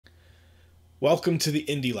Welcome to the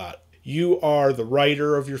TheIndieLot. You are the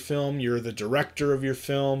writer of your film, you're the director of your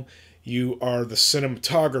film, you are the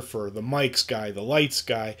cinematographer, the mics guy, the lights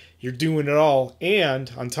guy. You're doing it all,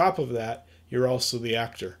 and on top of that, you're also the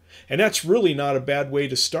actor. And that's really not a bad way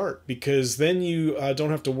to start, because then you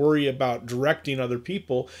don't have to worry about directing other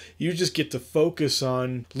people. You just get to focus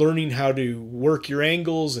on learning how to work your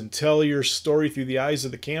angles and tell your story through the eyes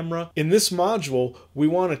of the camera. In this module, we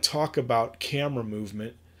want to talk about camera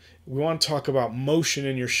movement. We want to talk about motion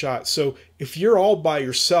in your shot. So if you're all by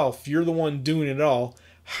yourself, you're the one doing it all,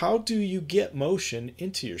 how do you get motion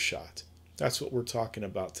into your shot? That's what we're talking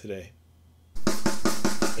about today.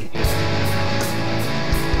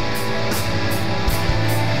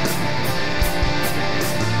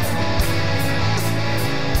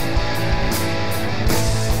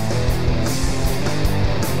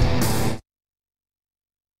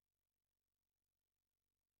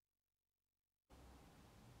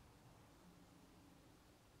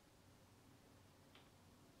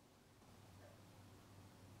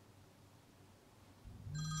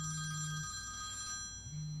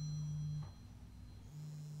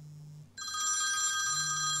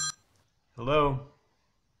 Hello?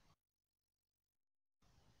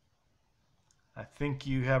 I think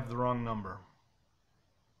you have the wrong number.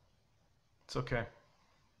 It's okay.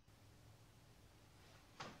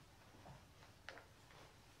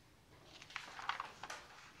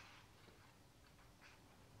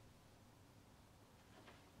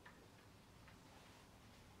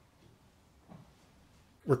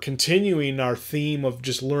 We're continuing our theme of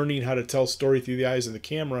just learning how to tell story through the eyes of the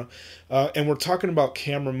camera, and we're talking about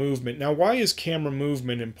camera movement. Now, why is camera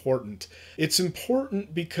movement important? It's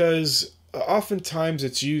important because oftentimes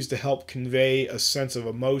it's used to help convey a sense of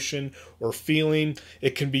emotion or feeling.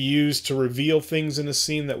 It can be used to reveal things in a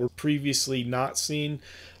scene that were previously not seen.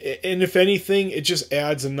 And if anything, it just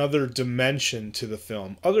adds another dimension to the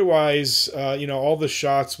film. Otherwise, all the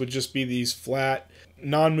shots would just be these flat,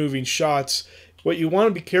 non-moving shots. What you want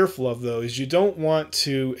to be careful of, though, is you don't want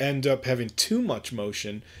to end up having too much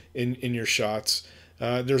motion in your shots.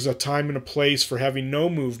 There's a time and a place for having no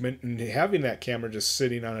movement and having that camera just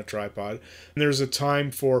sitting on a tripod. And there's a time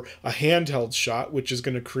for a handheld shot, which is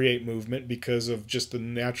going to create movement because of just the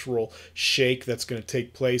natural shake that's going to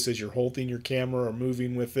take place as you're holding your camera or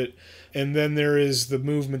moving with it. And then there is the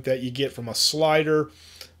movement that you get from a slider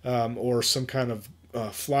or some kind of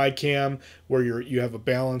fly cam, where you have a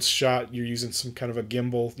balanced shot. You're using some kind of a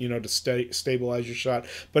gimbal, to stabilize your shot.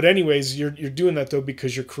 But anyways, you're doing that though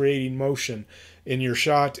because you're creating motion in your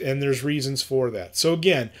shot, and there's reasons for that. So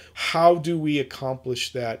again, how do we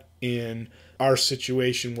accomplish that in our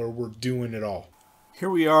situation where we're doing it all? Here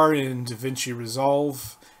we are in Davinci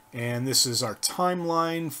Resolve, and this is our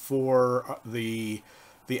timeline for the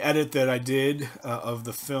edit that I did of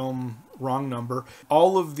the film Wrong Number.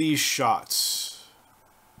 All of these shots,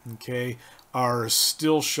 okay, are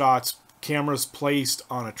still shots, cameras placed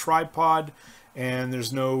on a tripod, and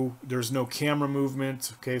there's no camera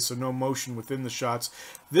movement, okay, so no motion within the shots.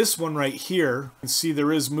 This one right here, you can see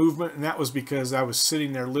there is movement, and that was because I was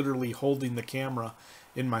sitting there literally holding the camera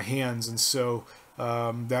in my hands, and so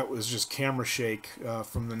that was just camera shake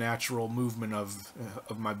from the natural movement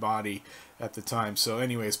of my body at the time. So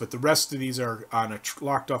anyways, but the rest of these are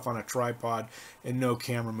locked off on a tripod and no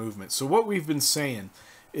camera movement. So what we've been saying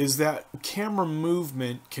is that camera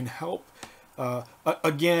movement can help,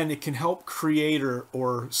 again, it can help create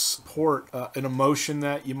or support an emotion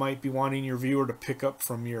that you might be wanting your viewer to pick up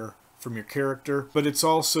from your character. But it's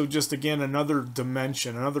also just, again, another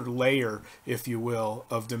dimension, another layer, if you will,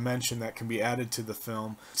 of dimension that can be added to the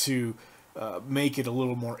film to make it a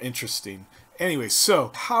little more interesting. Anyway,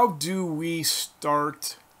 so how do we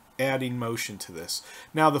start adding motion to this?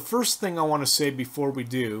 Now, the first thing I want to say before we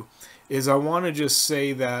do is I want to just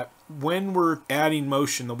say that when we're adding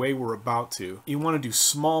motion the way we're about to, you want to do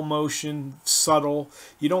small motion, subtle.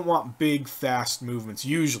 You don't want big, fast movements,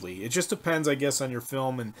 usually. It just depends, I guess, on your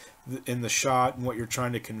film and in the shot and what you're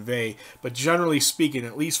trying to convey. But generally speaking,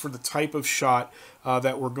 at least for the type of shot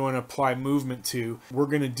that we're going to apply movement to, we're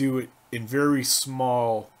going to do it in very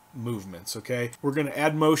small movements, okay? We're going to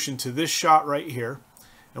add motion to this shot right here,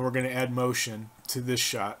 and we're going to add motion to this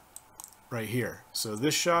shot right here. So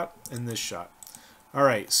this shot and this shot. All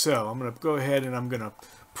right, so I'm going to go ahead and I'm going to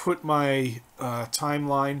put my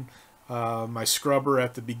timeline, my scrubber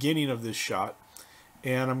at the beginning of this shot,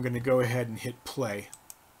 and I'm going to go ahead and hit play.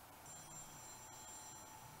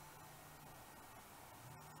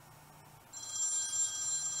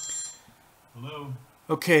 Hello.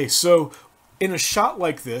 Okay, so in a shot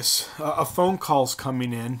like this, a phone call's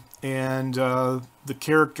coming in, and the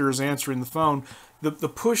character is answering the phone. the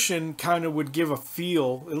push-in kind of would give a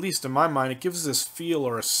feel, at least in my mind, it gives this feel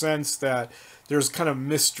or a sense that there's kind of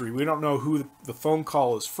mystery. We don't know who the phone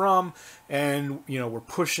call is from, and we're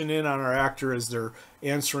pushing in on our actor as they're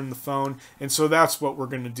answering the phone. And so that's what we're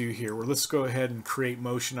going to do here. Let's go ahead and create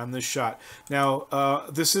motion on this shot. Now,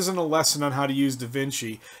 this isn't a lesson on how to use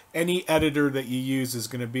DaVinci. Any editor that you use is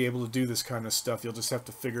going to be able to do this kind of stuff. You'll just have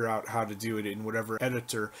to figure out how to do it in whatever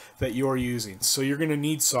editor that you're using. So you're going to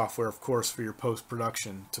need software, of course, for your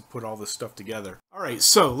post-production to put all this stuff together. All right,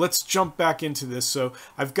 so let's jump back into this. So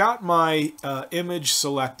I've got my image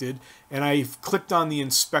selected, and I've clicked on the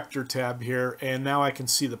inspector tab here, and now I can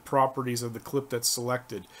see the properties of the clip that's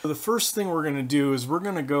selected. So the first thing we're going to do is we're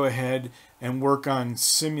going to go ahead and work on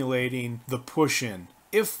simulating the push-in.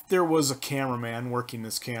 If there was a cameraman working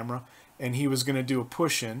this camera and he was going to do a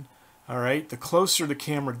push-in, all right, the closer the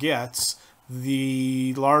camera gets,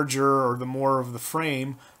 the larger or the more of the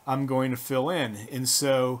frame I'm going to fill in. And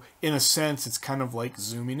so in a sense, it's kind of like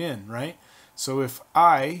zooming in, right? So if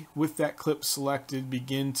I, with that clip selected,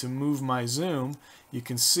 begin to move my zoom, you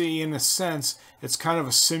can see in a sense, it's kind of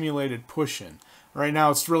a simulated push-in. Right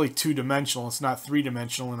now it's really two-dimensional, it's not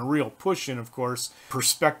three-dimensional. In a real push-in, of course,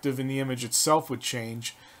 perspective in the image itself would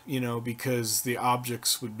change, because the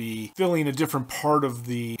objects would be filling a different part of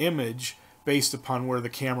the image based upon where the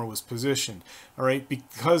camera was positioned. All right,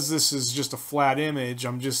 because this is just a flat image,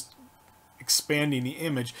 I'm just expanding the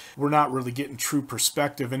image, we're not really getting true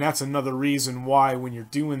perspective. And that's another reason why when you're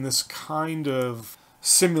doing this kind of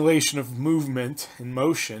simulation of movement and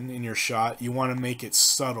motion in your shot, you want to make it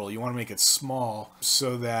subtle, you want to make it small,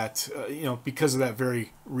 so that because of that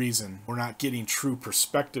very reason, we're not getting true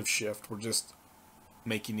perspective shift, we're just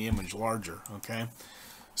making the image larger. Okay,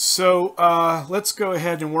 so let's go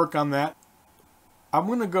ahead and work on that. I'm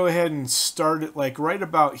going to go ahead and start it like right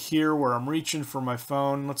about here where I'm reaching for my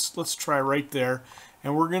phone. Let's try right there,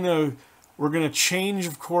 and we're going to change,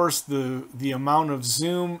 of course, the amount of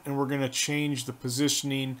zoom, and we're going to change the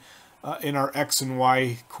positioning in our X and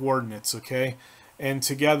Y coordinates, okay? And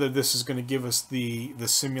together this is going to give us the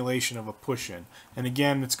simulation of a push-in. And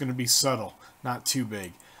again, it's going to be subtle, not too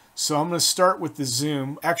big. So I'm going to start with the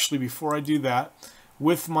zoom. Actually, before I do that,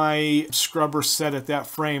 with my scrubber set at that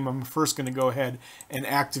frame, I'm first going to go ahead and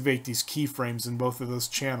activate these keyframes in both of those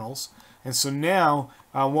channels. And so now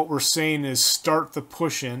what we're saying is start the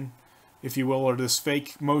push-in, if you will, or this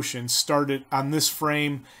fake motion, start it on this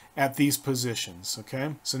frame at these positions.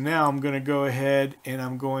 Okay, so now I'm going to go ahead and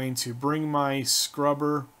I'm going to bring my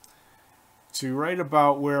scrubber to right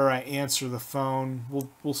about where I answer the phone.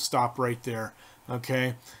 We'll stop right there.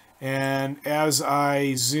 Okay, and as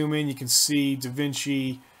I zoom in, you can see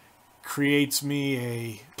DaVinci creates me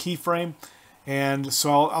a keyframe. And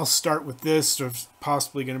so I'll start with this. There's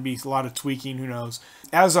possibly going to be a lot of tweaking, who knows.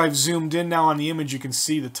 As I've zoomed in now on the image, you can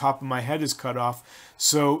see the top of my head is cut off.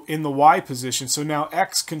 So in the Y position, so now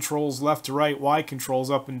X controls left to right, Y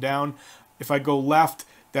controls up and down. If I go left,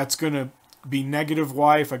 that's going to be negative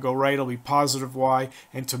Y. If I go right, it'll be positive Y.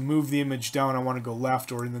 And to move the image down, I want to go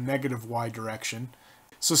left or in the negative Y direction.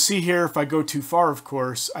 So see here, if I go too far, of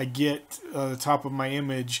course, I get the top of my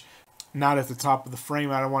image not at the top of the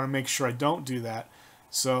frame. I don't want to make sure I don't do that.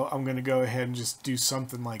 So I'm going to go ahead and just do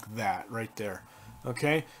something like that right there.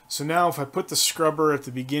 Okay, so now if I put the scrubber at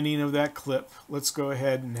the beginning of that clip, let's go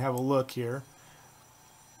ahead and have a look here.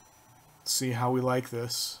 See how we like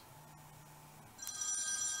this.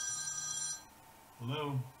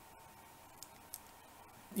 Hello.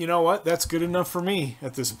 You know what? That's good enough for me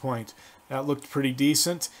at this point. That looked pretty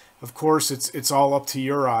decent. Of course, it's all up to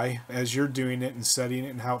your eye as you're doing it and setting it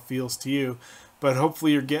and how it feels to you. But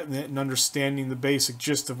hopefully you're getting it and understanding the basic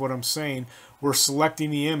gist of what I'm saying. We're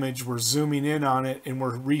selecting the image, we're zooming in on it, and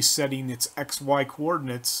we're resetting its XY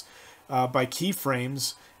coordinates by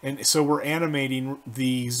keyframes. And so we're animating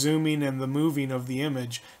the zooming and the moving of the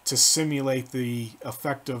image to simulate the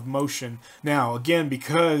effect of motion. Now, again,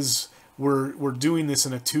 because we're doing this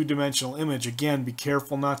in a two-dimensional image, again, be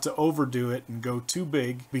careful not to overdo it and go too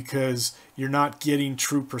big, because you're not getting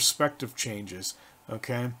true perspective changes.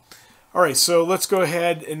 Okay? All right, so let's go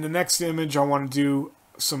ahead. In the next image I want to do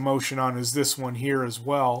some motion on is this one here as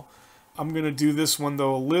well. I'm going to do this one,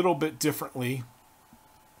 though, a little bit differently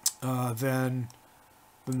than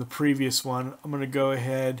the previous one. I'm going to go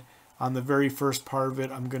ahead on the very first part of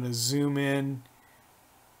it. I'm going to zoom in.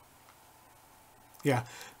 Yeah.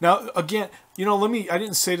 Now, again, I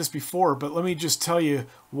didn't say this before, but let me just tell you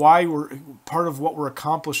why part of what we're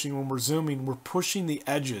accomplishing when we're zooming. We're pushing the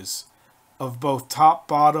edges of both top,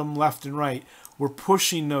 bottom, left, and right. We're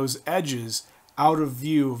pushing those edges out of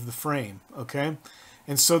view of the frame, okay?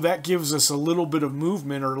 And so that gives us a little bit of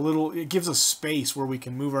movement, or it gives us space where we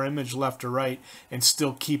can move our image left or right and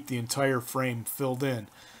still keep the entire frame filled in.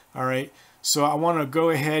 All right. So I want to go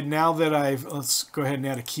ahead, now that let's go ahead and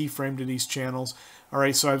add a keyframe to these channels. All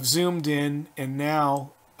right. So I've zoomed in, and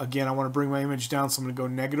now, again, I want to bring my image down. So I'm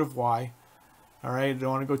going to go -Y. All right. I don't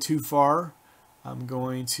want to go too far. I'm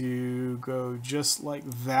going to go just like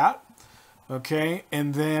that. Okay.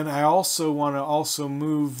 And then I also want to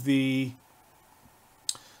move the,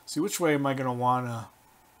 see, which way am I going to want to?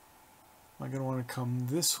 Am I going to want to come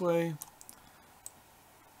this way?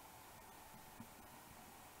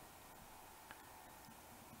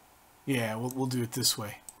 Yeah, we'll do it this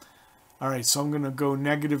way. All right, so I'm going to go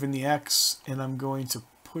negative in the X, and I'm going to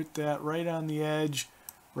put that right on the edge,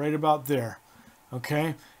 right about there.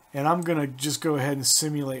 Okay, and I'm going to just go ahead and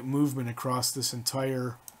simulate movement across this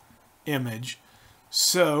entire image.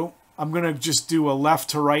 So I'm going to just do a left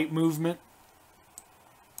to right movement.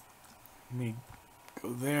 Let me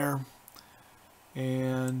go there,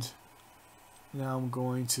 and now I'm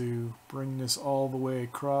going to bring this all the way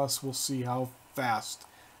across. We'll see how fast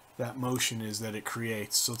that motion is that it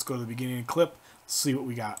creates. So let's go to the beginning of the clip, see what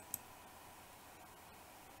we got.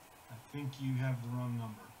 I think you have the wrong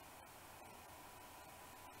number.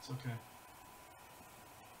 It's okay.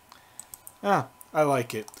 I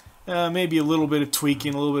like it. Maybe a little bit of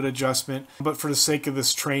tweaking, a little bit of adjustment, but for the sake of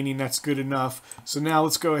this training, that's good enough. So now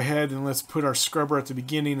let's go ahead and let's put our scrubber at the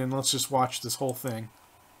beginning, and let's just watch this whole thing.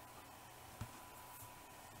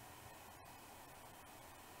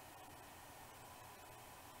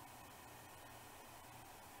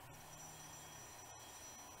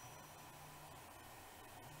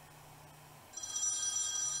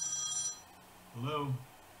 Hello?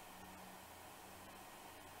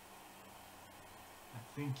 I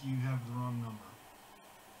think you have the wrong number.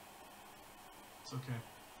 It's okay.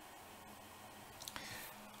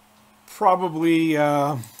 Probably,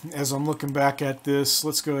 as I'm looking back at this,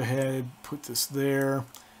 let's go ahead, put this there,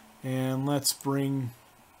 and let's bring...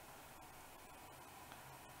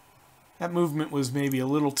 That movement was maybe a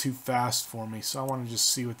little too fast for me, so I want to just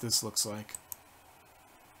see what this looks like.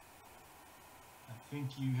 I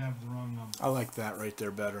think you have the wrong number. I like that right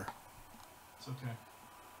there better. It's okay.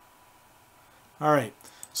 All right,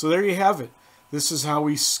 so there you have it. This is how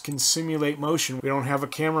we can simulate motion. We don't have a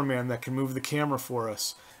cameraman that can move the camera for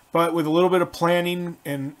us. But with a little bit of planning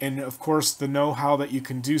and of course the know-how that you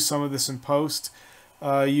can do some of this in post,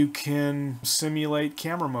 you can simulate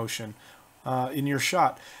camera motion in your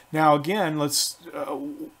shot. Now again, let's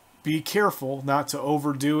be careful not to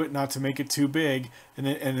overdo it, not to make it too big.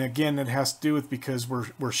 And again, it has to do with because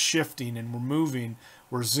we're shifting and we're moving.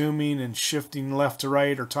 We're zooming and shifting left to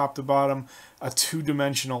right or top to bottom, a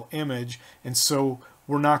two-dimensional image. And so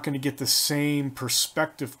we're not going to get the same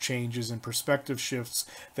perspective changes and perspective shifts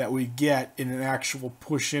that we get in an actual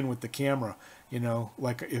push in with the camera, you know,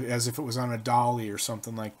 like as if it was on a dolly or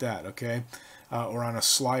something like that, okay, or on a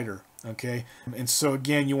slider, okay. And so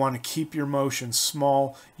again, you want to keep your motion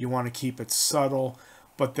small, you want to keep it subtle,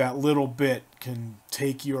 but that little bit can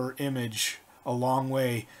take your image a long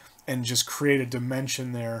way and just create a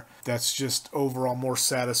dimension there that's just overall more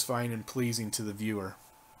satisfying and pleasing to the viewer.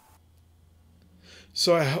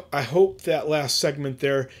 So I hope that last segment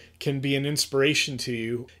there can be an inspiration to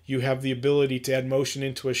you. You have the ability to add motion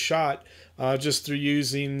into a shot just through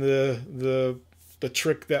using the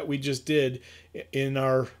trick that we just did in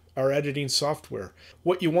our editing software.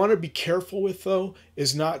 What you want to be careful with, though,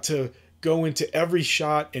 is not to go into every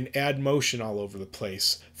shot and add motion all over the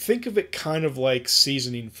place. Think of it kind of like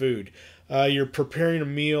seasoning food. You're preparing a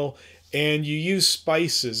meal and you use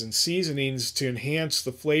spices and seasonings to enhance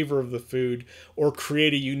the flavor of the food or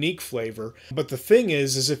create a unique flavor. But the thing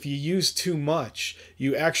is if you use too much,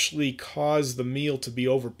 you actually cause the meal to be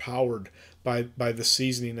overpowered by the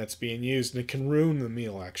seasoning that's being used, and it can ruin the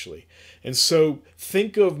meal actually. And so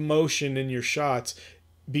think of motion in your shots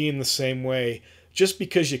being the same way. Just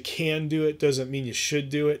because you can do it doesn't mean you should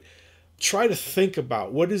do it. Try to think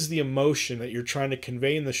about what is the emotion that you're trying to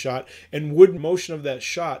convey in the shot, and would motion of that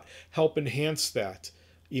shot help enhance that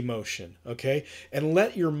emotion, okay? And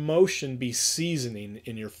let your motion be seasoning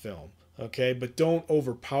in your film, okay? But don't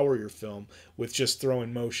overpower your film with just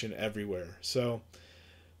throwing motion everywhere. So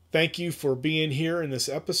thank you for being here in this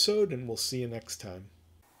episode, and we'll see you next time.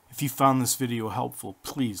 If you found this video helpful,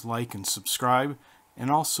 please like and subscribe. And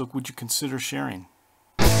also, would you consider sharing?